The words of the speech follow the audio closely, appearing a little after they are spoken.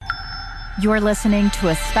You're listening to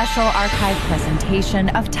a special archive presentation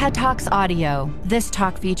of TED Talks Audio. This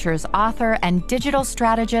talk features author and digital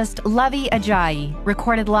strategist Luvvie Ajayi,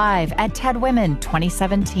 recorded live at TED Women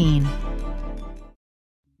 2017.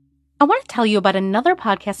 I want to tell you about another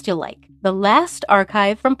podcast you'll like, The Last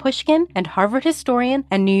Archive from Pushkin and Harvard historian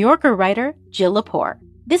and New Yorker writer Jill Lepore.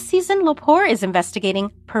 This season, Lepore is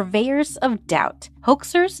investigating purveyors of doubt,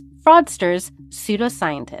 hoaxers, fraudsters,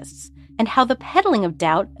 pseudoscientists, and how the peddling of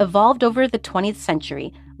doubt evolved over the 20th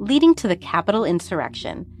century, leading to the Capitol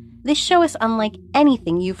insurrection. This show is unlike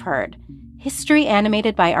anything you've heard. History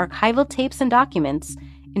animated by archival tapes and documents,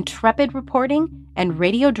 intrepid reporting, and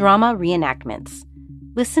radio drama reenactments.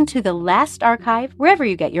 Listen to The Last Archive wherever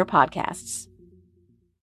you get your podcasts.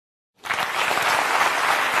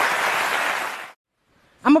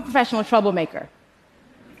 I'm a professional troublemaker.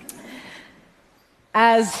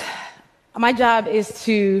 As my job is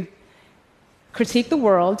to critique the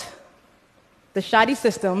world, the shoddy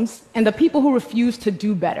systems, and the people who refuse to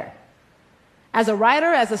do better. As a writer,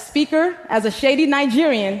 as a speaker, as a shady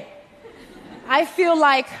Nigerian, I feel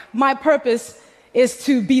like my purpose is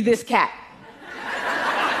to be this cat.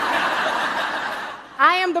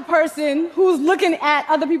 I am the person who's looking at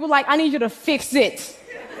other people like, I need you to fix it.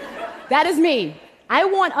 That is me. I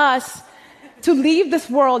want us to leave this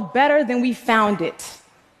world better than we found it.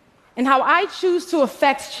 And how I choose to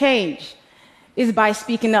affect change is by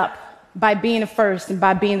speaking up, by being the first, and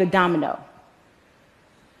by being the domino.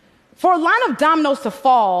 For a line of dominoes to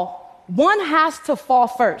fall, one has to fall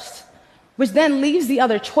first, which then leaves the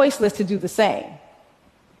other choiceless to do the same.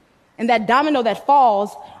 And that domino that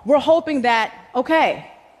falls, we're hoping that, okay,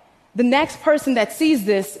 the next person that sees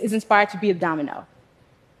this is inspired to be a domino.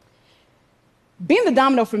 Being the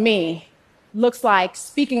domino for me looks like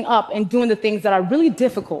speaking up and doing the things that are really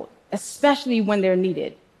difficult, especially when they're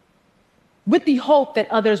needed, with the hope that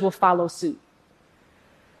others will follow suit.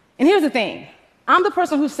 And here's the thing. I'm the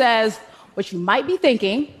person who says what you might be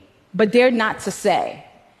thinking, but dare not to say.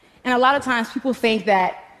 And a lot of times people think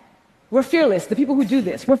that we're fearless. The people who do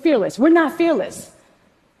this, we're fearless. We're not fearless.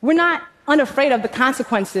 We're not unafraid of the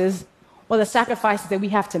consequences or the sacrifices that we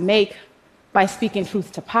have to make by speaking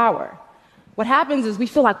truth to power. What happens is we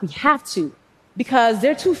feel like we have to, because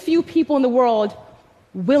there are too few people in the world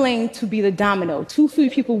willing to be the domino, too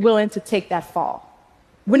few people willing to take that fall.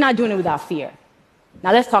 We're not doing it without fear.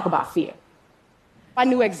 Now let's talk about fear. I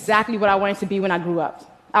knew exactly what I wanted to be when I grew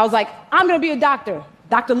up. I was like, I'm going to be a doctor.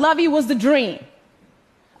 Dr. Luvvie was the dream.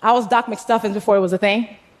 I was Doc McStuffins before it was a thing.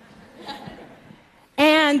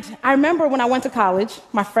 And I remember when I went to college,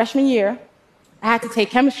 my freshman year, I had to take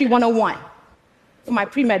Chemistry 101 for my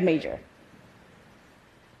pre-med major.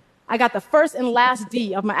 I got the first and last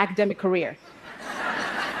D of my academic career.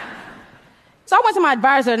 So I went to my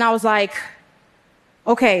advisor and I was like,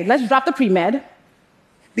 okay, let's drop the pre-med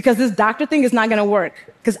because this doctor thing is not going to work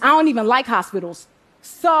because I don't even like hospitals.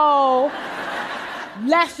 So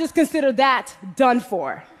let's just consider that done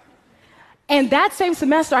for. And that same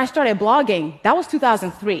semester, I started blogging. That was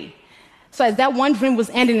 2003. So as that one dream was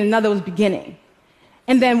ending, another was beginning.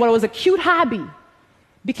 And then what was a cute hobby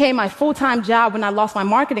became my full-time job when I lost my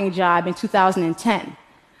marketing job in 2010.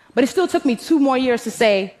 But it still took me 2 more years to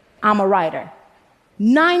say, I'm a writer.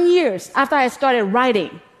 9 years after I had started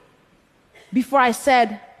writing before I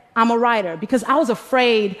said, I'm a writer, because I was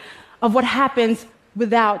afraid of what happens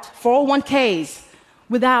without 401ks,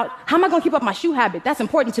 without, how am I going to keep up my shoe habit? That's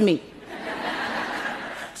important to me.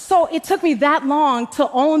 So it took me that long to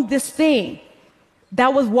own this thing.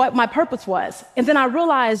 That was what my purpose was. And then I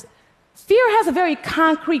realized fear has a very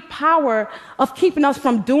concrete power of keeping us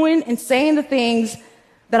from doing and saying the things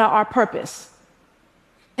that are our purpose.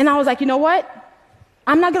 And I was like, you know what?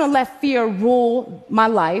 I'm not going to let fear rule my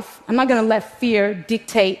life. I'm not going to let fear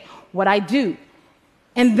dictate what I do.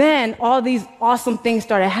 And then all these awesome things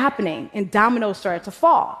started happening, and dominoes started to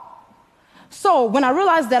fall. So when I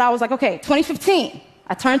realized that, I was like, okay, 2015,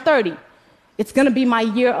 I turned 30. It's going to be my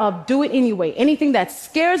year of do it anyway. Anything that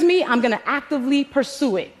scares me, I'm going to actively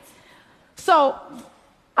pursue it. So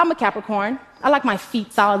I'm a Capricorn. I like my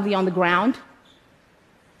feet solidly on the ground.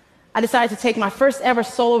 I decided to take my first ever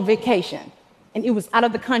solo vacation, and it was out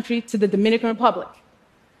of the country to the Dominican Republic.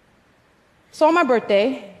 So on my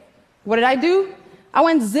birthday, what did I do? I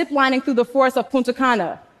went ziplining through the forest of Punta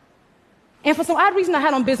Cana. And for some odd reason, I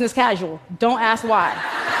had on business casual. Don't ask why.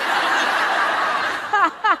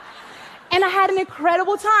 And I had an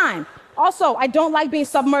incredible time. Also, I don't like being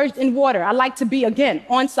submerged in water. I like to be, again,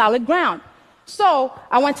 on solid ground. So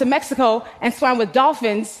I went to Mexico and swam with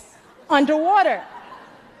dolphins underwater.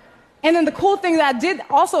 And then the cool thing that I did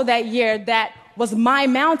also that year that was my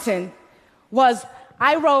mountain was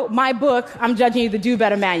I wrote my book, I'm Judging You, the Do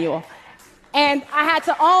Better Manual. And I had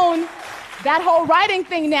to own that whole writing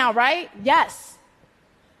thing now, right? Yes.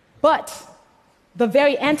 But the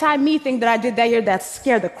very anti-me thing that I did that year that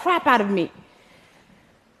scared the crap out of me,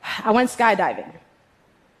 I went skydiving.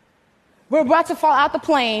 We're about to fall out the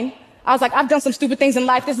plane. I was like, I've done some stupid things in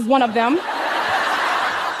life. This is one of them.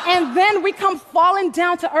 And then we come falling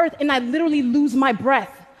down to earth, and I literally lose my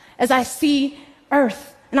breath as I see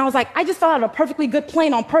earth. And I was like, I just fell out of a perfectly good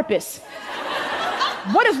plane on purpose.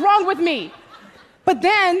 What is wrong with me? But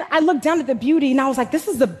then I looked down at the beauty, and I was like, this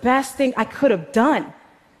is the best thing I could have done.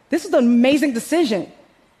 This is an amazing decision.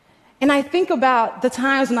 And I think about the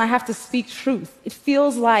times when I have to speak truth. It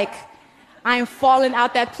feels like I'm falling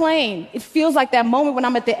out that plane. It feels like that moment when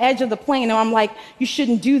I'm at the edge of the plane and I'm like, you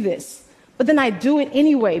shouldn't do this. But then I do it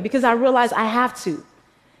anyway because I realize I have to.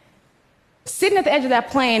 Sitting at the edge of that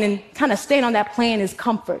plane and kind of staying on that plane is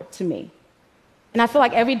comfort to me. And I feel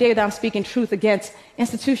like every day that I'm speaking truth against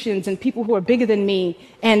institutions and people who are bigger than me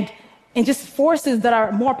and just forces that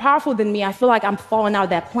are more powerful than me, I feel like I'm falling out of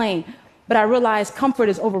that plane. But I realize comfort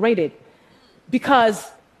is overrated because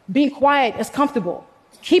being quiet is comfortable.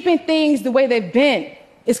 Keeping things the way they've been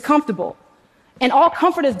is comfortable. And all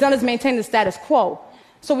comfort has done is maintain the status quo.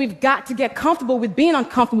 So we've got to get comfortable with being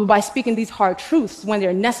uncomfortable by speaking these hard truths when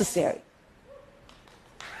they're necessary.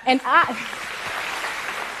 And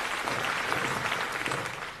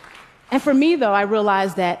for me, though, I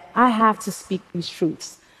realized that I have to speak these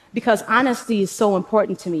truths because honesty is so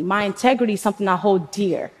important to me. My integrity is something I hold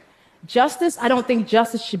dear. Justice, I don't think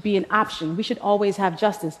justice should be an option. We should always have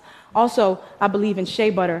justice. Also, I believe in shea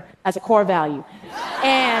butter as a core value.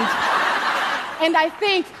 And I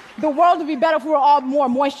think the world would be better if we were all more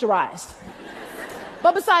moisturized.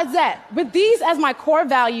 But besides that, with these as my core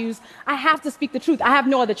values, I have to speak the truth. I have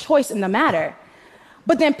no other choice in the matter.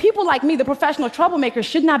 But then people like me, the professional troublemakers,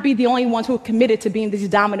 should not be the only ones who are committed to being these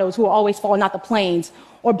dominoes who are always falling out the planes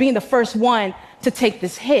or being the first one to take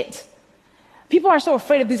this hit. People are so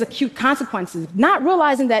afraid of these acute consequences, not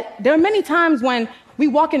realizing that there are many times when we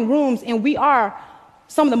walk in rooms and we are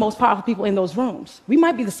some of the most powerful people in those rooms. We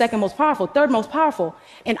might be the second most powerful, third most powerful.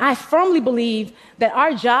 And I firmly believe that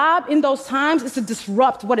our job in those times is to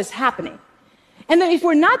disrupt what is happening. And then if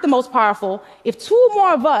we're not the most powerful, if two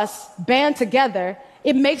more of us band together,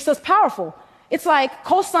 it makes us powerful. It's like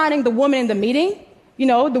co-signing the woman in the meeting, you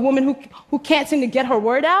know, the woman who can't seem to get her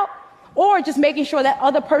word out, or just making sure that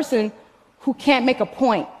other person who can't make a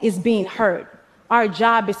point is being heard. Our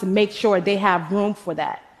job is to make sure they have room for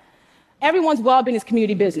that. Everyone's well-being is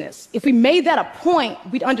community business. If we made that a point,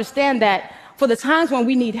 we'd understand that for the times when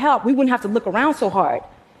we need help, we wouldn't have to look around so hard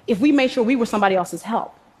if we made sure we were somebody else's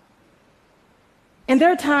help. And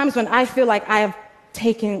there are times when I feel like I have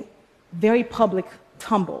taken very public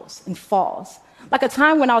tumbles and falls. Like a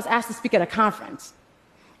time when I was asked to speak at a conference,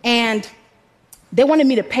 and they wanted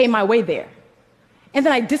me to pay my way there. And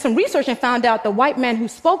then I did some research and found out the white men who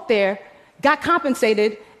spoke there got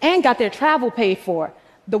compensated and got their travel paid for.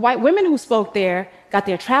 The white women who spoke there got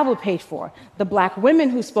their travel paid for. The black women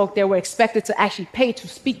who spoke there were expected to actually pay to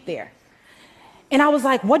speak there. And I was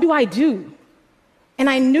like, what do I do? And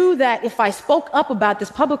I knew that if I spoke up about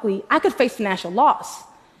this publicly, I could face financial loss.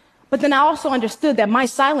 But then I also understood that my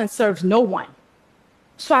silence serves no one.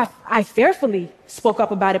 So I fearfully spoke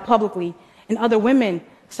up about it publicly, and other women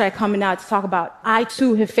started coming out to talk about, I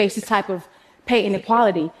too have faced this type of pay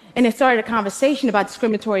inequality. And it started a conversation about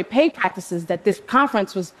discriminatory pay practices that this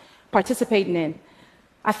conference was participating in.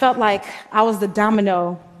 I felt like I was the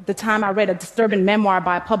domino the time I read a disturbing memoir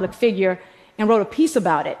by a public figure and wrote a piece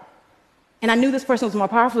about it. And I knew this person was more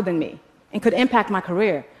powerful than me and could impact my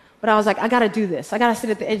career. But I was like, I gotta do this. I gotta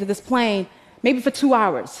sit at the edge of this plane, maybe for 2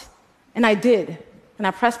 hours. And I did. And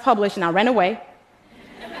I pressed publish and I ran away.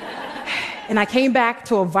 And I came back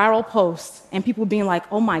to a viral post and people being like,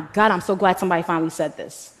 oh my God, I'm so glad somebody finally said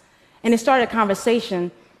this. And it started a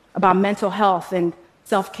conversation about mental health and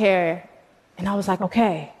self-care. And I was like,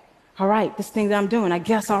 okay, all right, this thing that I'm doing, I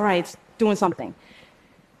guess, all right, it's doing something.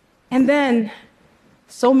 And then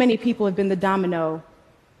so many people have been the domino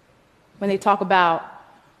when they talk about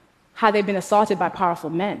how they've been assaulted by powerful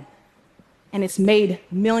men. And it's made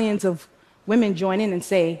millions of women join in and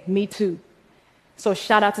say, me too. So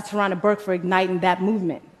shout out to Tarana Burke for igniting that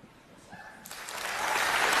movement.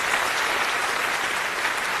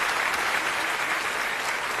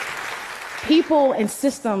 People and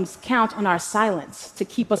systems count on our silence to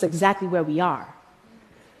keep us exactly where we are.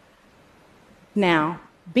 Now,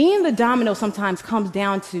 being the domino sometimes comes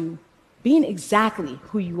down to being exactly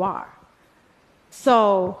who you are.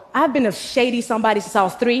 So I've been a shady somebody since I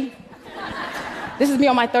was 3. This is me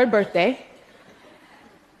on my 3rd birthday.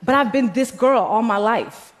 But I've been this girl all my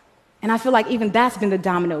life. And I feel like even that's been the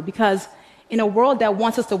domino, because in a world that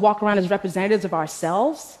wants us to walk around as representatives of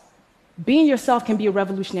ourselves, being yourself can be a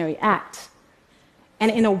revolutionary act.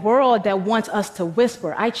 And in a world that wants us to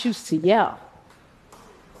whisper, I choose to yell.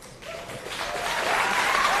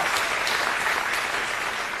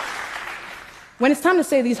 When it's time to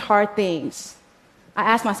say these hard things, I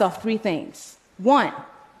ask myself 3 things. 1,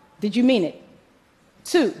 did you mean it?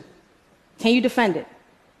 2, can you defend it?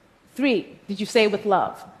 3, did you say it with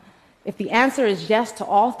love? If the answer is yes to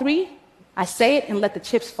all 3, I say it and let the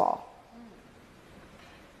chips fall.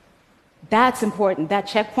 That's important. That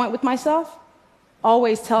checkpoint with myself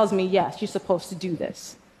always tells me, yes, you're supposed to do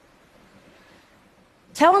this.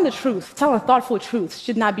 Telling the truth, telling thoughtful truth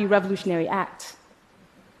should not be a revolutionary act.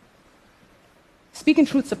 Speaking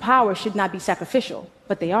truths to power should not be sacrificial,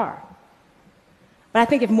 but they are. But I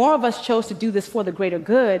think if more of us chose to do this for the greater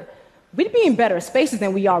good, we'd be in better spaces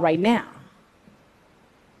than we are right now.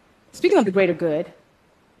 Speaking of the greater good,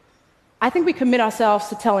 I think we commit ourselves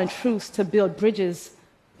to telling truths to build bridges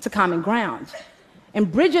to common ground.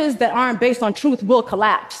 And bridges that aren't based on truth will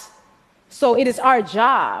collapse. So it is our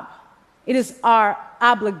job, it is our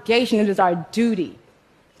obligation, it is our duty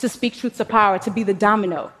to speak truth to power, to be the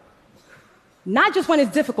domino. Not just when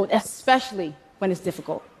it's difficult, especially when it's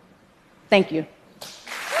difficult. Thank you.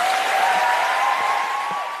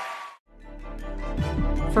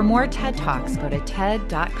 For more TED Talks, go to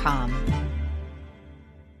TED.com.